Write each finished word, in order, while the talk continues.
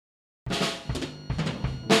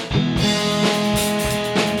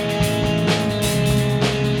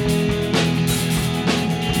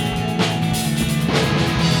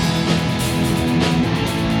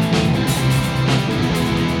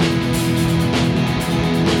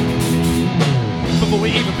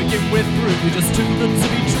You're just too good to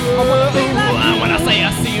be true. I wanna be like you. When I say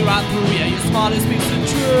I see right through you, your smile is speaking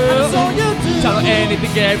true. And it's all you do. Tell her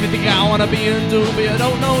anything, everything I wanna be and do, but I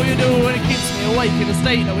don't know you do, and it keeps me awake in a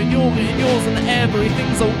state knowing you're getting yours and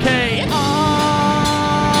everything's okay. Oh,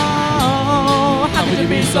 how could you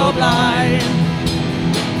be so blind?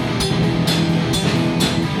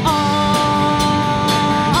 Oh,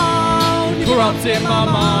 corrupting my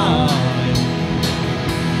mind.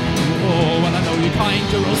 Oh, and I know you're kind,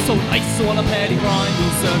 you're all so nice, so on a petty grind,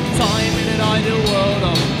 you'll serve your time in an ideal world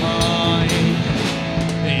of mine.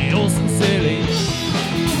 You're sincerely.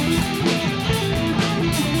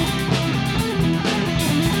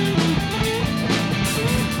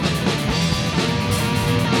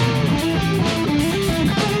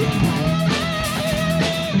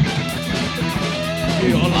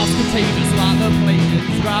 Your love's contagious like the plague,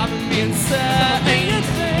 it's driving me insane.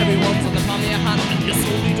 Everyone's on the palm of your hand and you're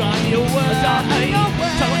slowly driving me away.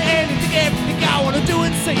 Tell me anything, everything I wanna do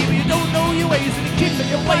and say, but you don't know your ways and it keeps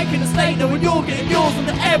me awake in a state knowing you're getting yours and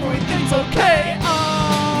that everything's okay. Oh,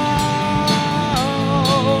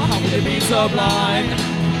 how could you be so blind?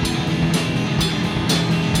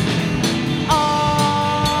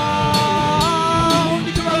 Oh,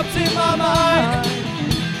 you're corrupting my mind.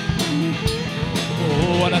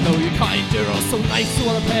 Oh, and I know you're kind, you're all so nice, so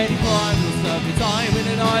on a petty crime, you'll serve your time in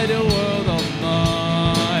an ideal world of mine.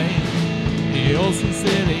 You're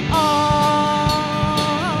sincerely. Oh,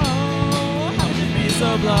 how can you be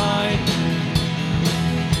so blind?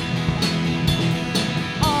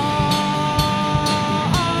 Oh,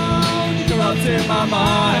 you're corrupting my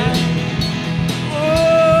mind.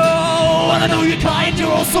 Oh, and I know you're kind,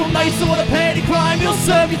 you're all so nice, so on a petty crime, you'll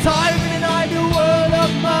serve your time in an ideal world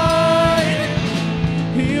of mine.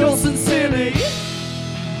 You're sincerely.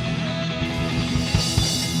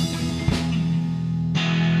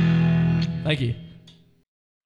 Thank you.